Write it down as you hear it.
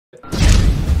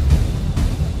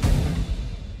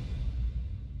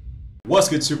What's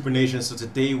good, Super Nation? So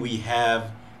today we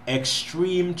have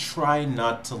Extreme Try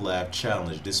Not to Laugh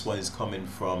Challenge. This one is coming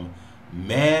from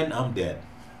Man I'm Dead.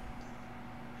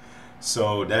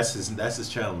 So that's his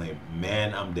channel name,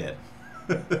 Man I'm Dead.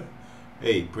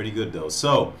 Hey, pretty good though.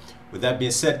 So with that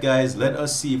being said, guys, let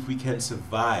us see if we can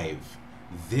survive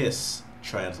this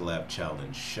Try Not to Laugh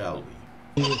challenge, shall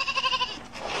we?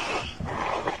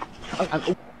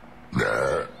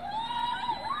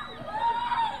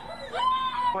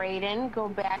 Brayden, go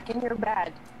back in your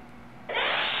bed.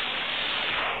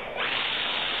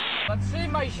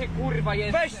 Zatrzymaj się, kurwa,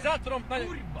 jest. Weź zatrąb na...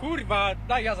 Kurwa,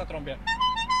 daj ja zatrąbię.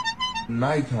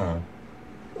 Nighttime.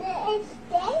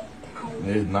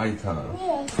 It's nighttime.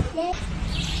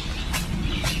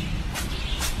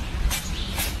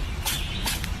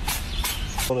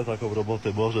 Ale taką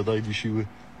robotę, Boże, daj mi siły.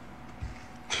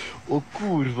 O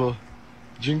kurwa,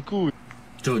 dziękuję.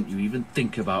 Don't you even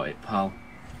think about it, pal.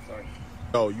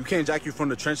 Yo, you can't jack you from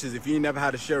the trenches if you ain't never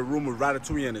had to share a room with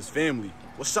Ratatouille and his family.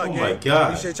 What's up, Oh gang? my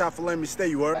God. Appreciate y'all for letting me stay,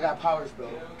 you heard? I got powers, bro.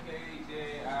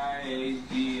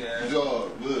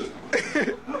 Dog, look.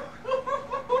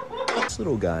 This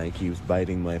little guy keeps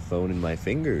biting my phone in my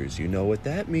fingers. You know what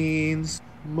that means.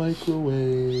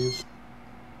 Microwave.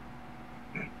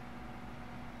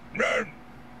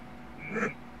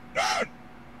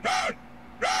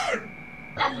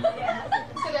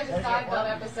 So there's a Seinfeld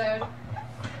episode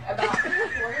about a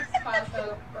horse,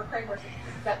 or Craig horse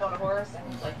stepped on a horse,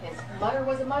 and like his mother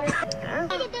was a mother.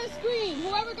 The best screen.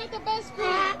 Whoever got the best screen.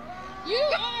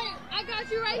 I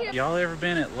got you right here. Y'all ever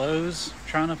been at Lowe's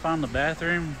trying to find the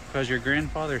bathroom because your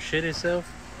grandfather shit himself?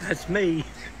 That's me.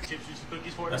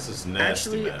 That's just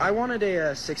nasty. Actually, I wanted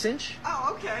a 6-inch. Oh,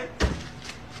 okay.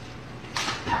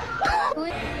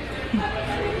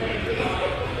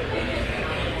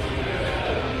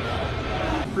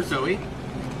 For Zoe.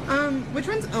 Which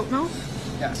one's oat milk?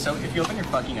 Yeah, so if you open your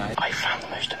fucking eyes. I found the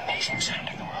most amazing sound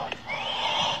in the world.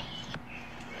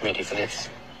 Ready for this?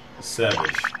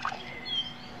 Savage.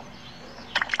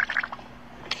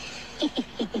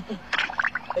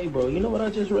 Hey, bro, you know what I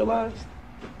just realized?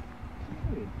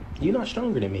 You're not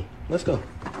stronger than me. Let's go.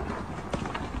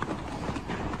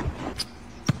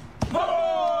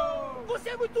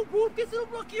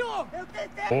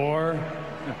 Or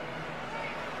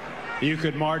you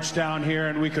could march down here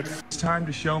and we could... It's time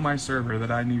to show my server that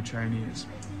I knew Chinese.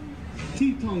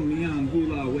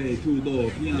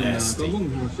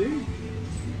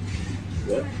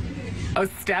 What? Oh,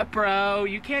 step bro,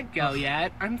 you can't go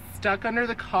yet. I'm stuck under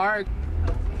the car.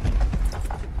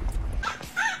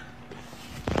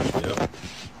 Yep.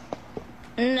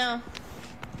 No.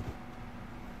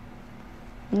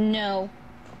 No.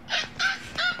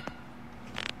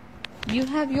 You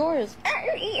have yours.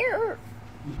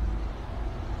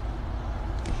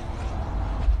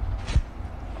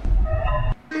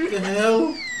 What the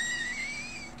hell?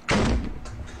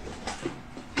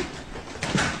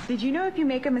 Did you know if you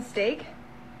make a mistake,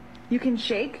 you can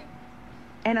shake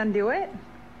and undo it?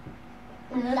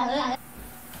 Not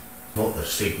the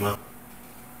Sigma.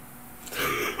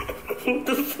 What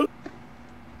the fuck?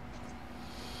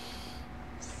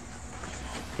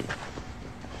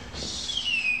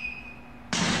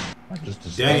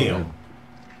 Damn.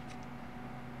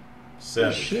 This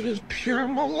Savage. shit is pure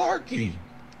malarkey.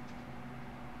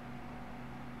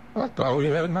 I thought we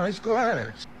had a nice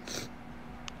glass.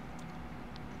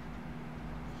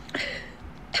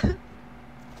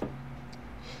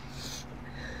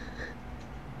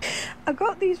 I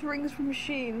got these rings from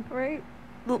Shein, right?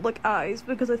 Look like eyes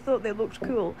because I thought they looked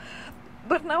cool.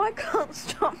 But now I can't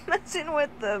stop messing with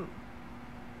them.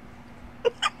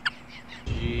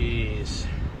 Jeez.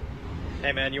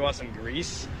 Hey man, you want some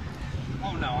grease?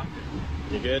 Oh no, I'm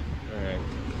good. You good? Alright.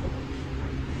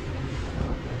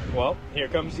 Well, here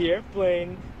comes the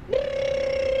airplane.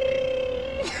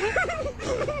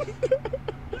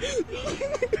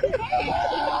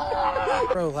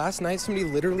 Bro, last night somebody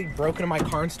literally broke into my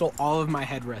car and stole all of my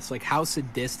headrests. Like, how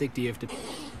sadistic do you have to be?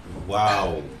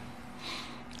 Wow.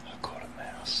 I caught a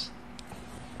mouse.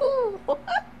 Ooh, what?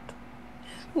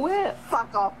 Where?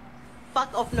 Fuck off.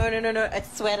 Fuck off. No, no, no, no. I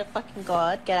swear to fucking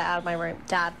God. Get out of my room.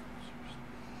 Dad.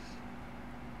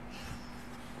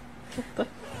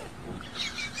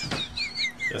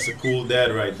 That's a cool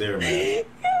dad right there, man.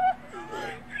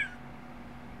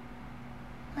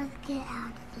 Let's get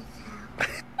out of this house.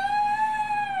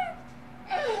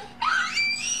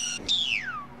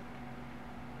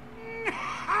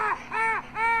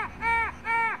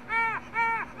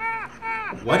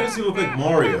 Why does he look like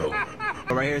Mario?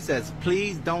 Right here it says,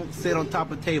 please don't sit on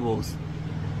top of tables.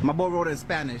 My boy wrote it in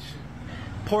Spanish.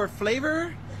 Pour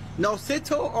flavor, no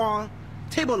sito on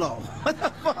table. What the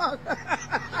fuck?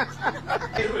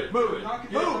 Move it.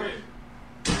 Move it.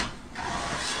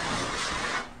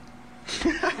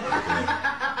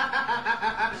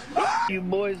 You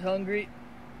boys hungry?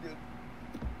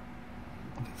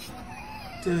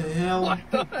 The hell? What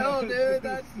the hell, dude?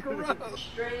 That's gross.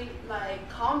 Straight, like,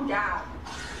 calm down.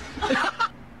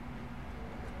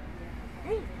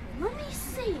 Hey, let me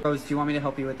see. Rose, do you want me to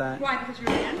help you with that? Why? Because you're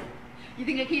a man? You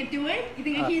think I can't do it? You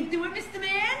think I can't do it, Mr.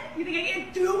 Man? You think I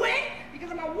can't do it? Because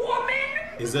I'm a woman?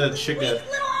 Is that a chick that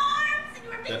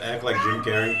act like Jim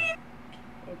Carrey?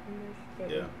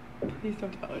 Yeah. Please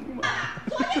don't tell anyone.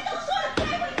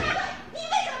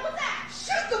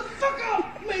 Shut the fuck up!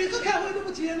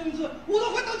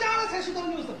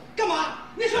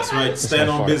 That's right, stand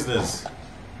on business.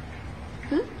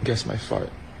 Guess my fart.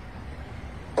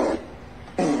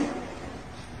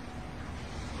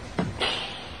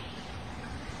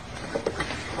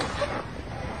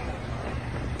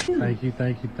 Thank you,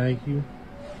 thank you, thank you.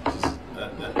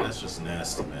 That's just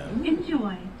nasty, man.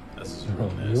 Enjoy. That's just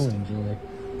real nasty. You enjoy.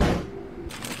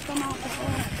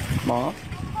 Mom?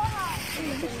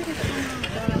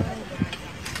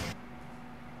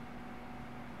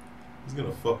 He's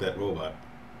gonna fuck that robot.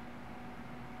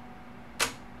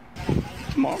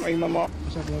 Mom, ring my mom.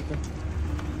 What's up, Walker?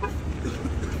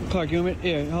 Clark, you want me?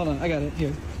 Here, hold on. I got it.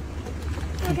 Here.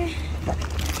 Okay.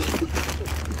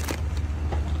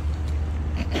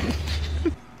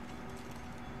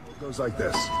 It goes like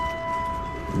this.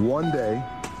 One day,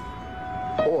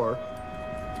 or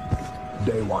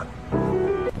day one.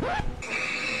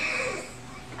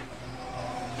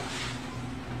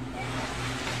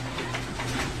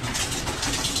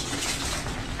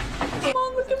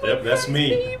 Mom, look at my Yep, that's me.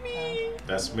 baby.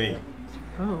 That's me.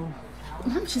 Oh.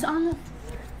 Mom, she's on the...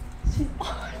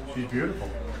 She's beautiful.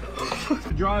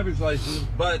 Driver's license,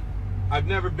 but I've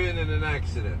never been in an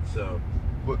accident, so.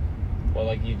 Well,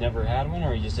 like you've never had one,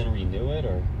 or you just didn't renew it,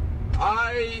 or?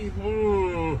 How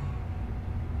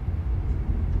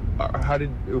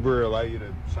did Uber allow you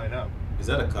to sign up? Is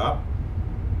that a cop?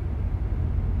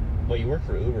 Well, you work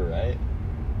for Uber, right?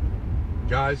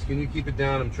 Guys, can you keep it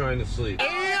down? I'm trying to sleep.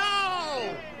 Hey,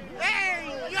 yo!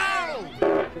 Hey, yo!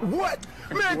 What?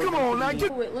 Man, come on, now.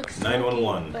 It looks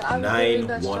 911. but I was really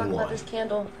best talking about 911. this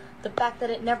candle. The fact that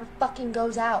it never fucking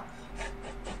goes out.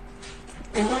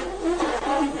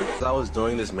 As I was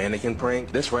doing this mannequin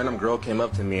prank, this random girl came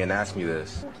up to me and asked me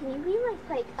this. Can you be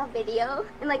like a video?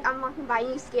 And like I'm walking by and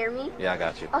you scare me? Yeah, I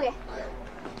got you. Okay.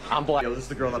 I'm black. Yo, this is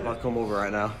the girl that about to come over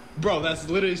right now. Bro, that's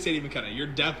literally Sadie McKenna. You're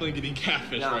definitely getting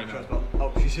catfish right now.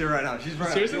 Oh, she's here right now. She's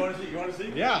right Seriously? now. You want to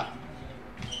see? Yeah.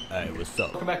 Hey, what's up?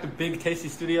 Welcome back to Big Tasty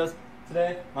Studios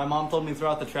today. My mom told me to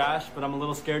throw out the trash, but I'm a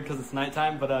little scared because it's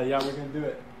nighttime. But yeah, we're gonna do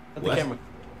it. At the What? camera.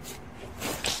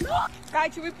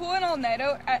 Guys, should we pull an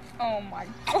all-nighter at... Oh my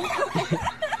god.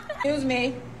 Excuse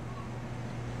me.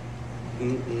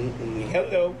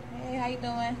 Hello. Hey, how you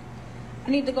doing? I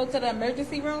need to go to the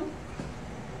emergency room.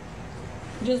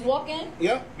 Just walk in?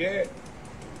 Yep, yeah.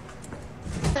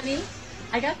 Honey,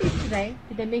 I got these today.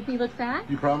 Did they make me look fat?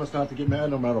 You promise not to get mad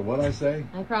no matter what I say?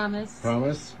 I promise.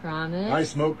 Promise? Promise. I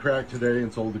smoked crack today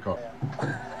and sold the car.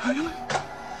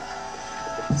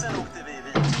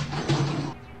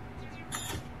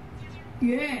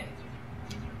 Yeah.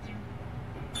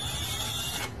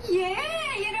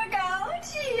 Yeah, you don't go,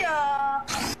 Chia.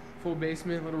 Full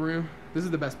basement, little room. This is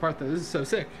the best part though. This is so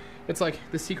sick. It's like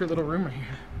the secret little room right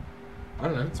here. I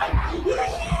don't know. It's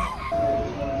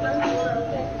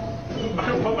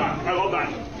Hold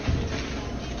on.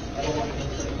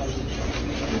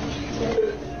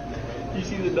 You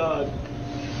see the dog.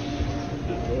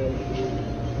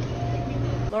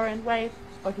 Lauren, wave.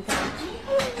 Okay,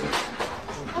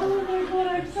 Oh my god,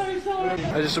 I'm so sorry.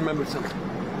 I just remembered something.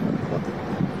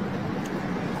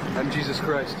 I'm Jesus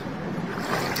Christ.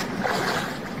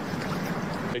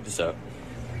 Check this out.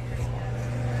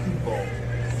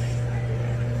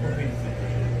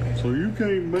 So you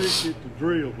can't make it to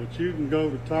drill, but you can go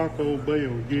to Taco Bell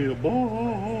and get a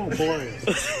blast.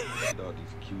 All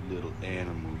these cute little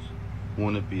animals.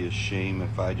 Wouldn't it be a shame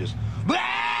if I just...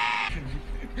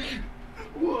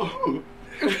 Whoa.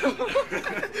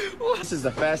 This is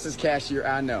the fastest cashier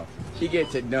I know. He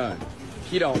gets it done.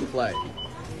 He don't play.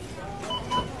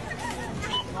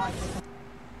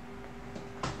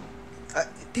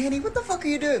 Danny, what the fuck are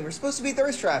you doing? We're supposed to be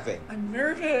thirst trapping. I'm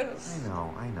nervous.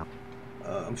 I know.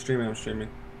 I'm streaming.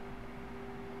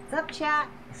 What's up, chat?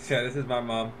 Yeah, this is my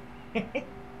mom.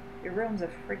 Your room's a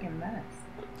freaking mess.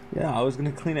 Yeah, I was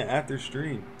gonna clean it after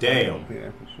stream. Damn. Clean it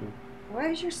after stream. Why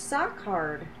is your sock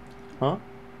hard? Huh?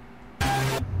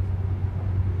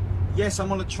 Yes,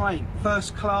 I'm on a train.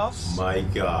 First class. My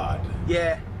God.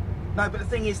 Yeah. No, but the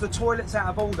thing is, the toilet's out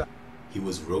of order. He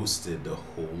was roasted the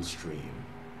whole stream.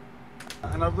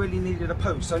 And I really needed a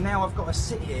poo, so now I've got to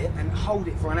sit here and hold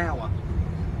it for an hour.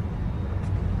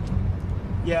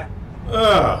 Yeah.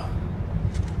 Ugh.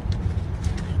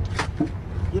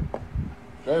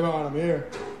 Trayvon, I'm here.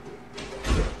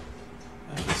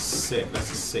 That's sick.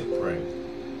 That's a sick prank.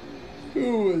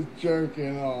 Who was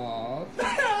jerking off?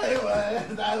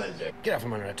 Get out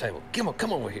from under that table.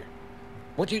 Come over here.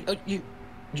 What you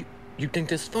think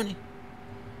this is funny?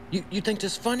 You think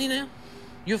this is funny now?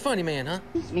 You're a funny man, huh?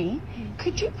 Excuse me.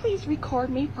 Could you please record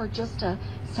me for just a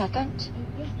second?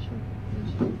 Yeah, sure.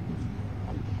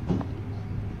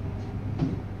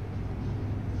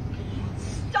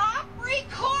 Stop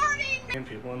recording!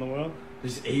 People in the world?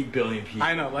 There's 8 billion people.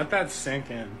 I know, let that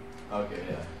sink in. Okay,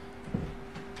 yeah.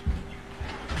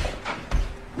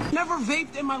 Never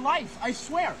vaped in my life, I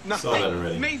swear. Saw that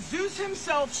already. May Zeus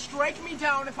himself strike me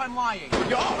down if I'm lying.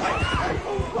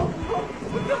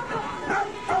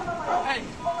 Hey,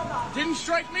 didn't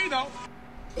strike me though.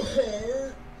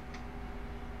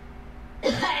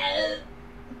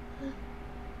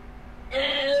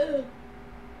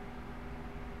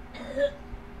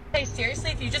 Hey,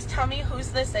 seriously, if you just tell me whose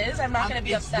this is, I'm not gonna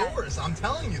be upset. It's yours, I'm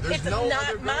telling you. There's It's no not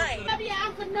other girl. mine. Nobody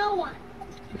asked for no one.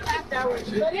 Afterwards.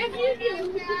 But if you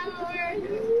do, he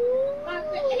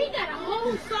got a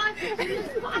whole sausage in his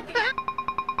pocket.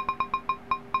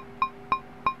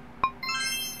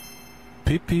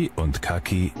 Pipi und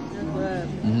Kaki.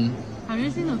 Have you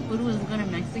seen the food was good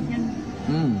in Mexican?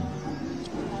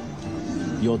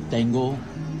 Yo tengo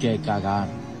que cagar.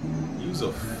 Use a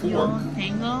Yo fork.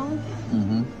 tengo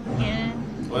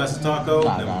que Well, that's a taco?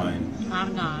 Never mind.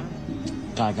 cargar.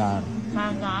 Cagar.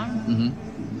 Cargar.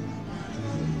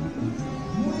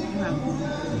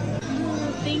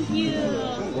 Thank you.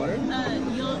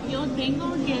 Yo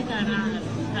tengo que cargar.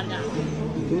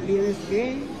 ¿Tú tienes que?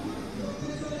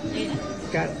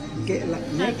 Cargar.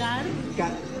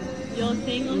 Yo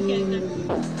tengo que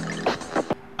cargar.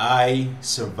 I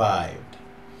survived.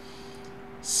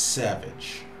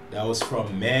 Savage. That was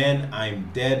from Man I'm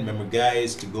Dead. Remember,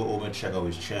 guys, to go over and check out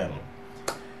his channel.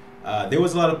 There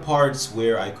was a lot of parts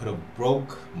where I could have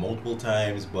broke multiple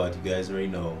times, but you guys already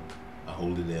know I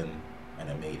hold it in and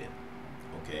I made it.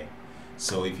 Okay,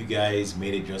 so if you guys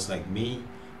made it just like me,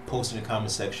 post in the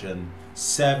comment section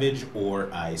Savage or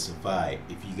I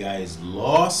survived. If you guys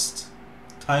lost,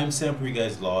 timestamp where you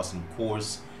guys lost, and of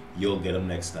course you'll get them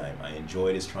next time. I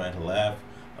enjoyed this trying to laugh.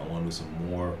 I want to do some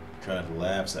more trying to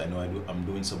laughs. I know I'm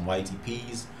doing some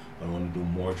YTPs, but I want to do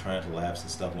more trying to laughs and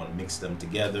stuff. I want to mix them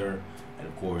together, and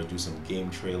of course do some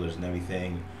game trailers and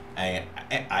everything. I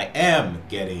am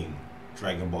getting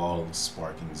Dragon Ball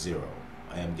Sparking Zero.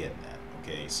 I am getting that.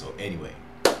 Okay, so anyway,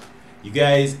 you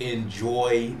guys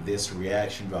enjoy this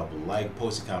reaction. Drop a like,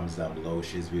 post your comments down below,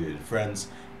 share this video with your friends,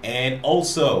 and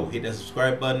also hit that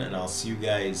subscribe button, and I'll see you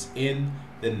guys in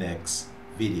the next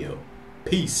video.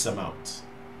 Peace. I'm out.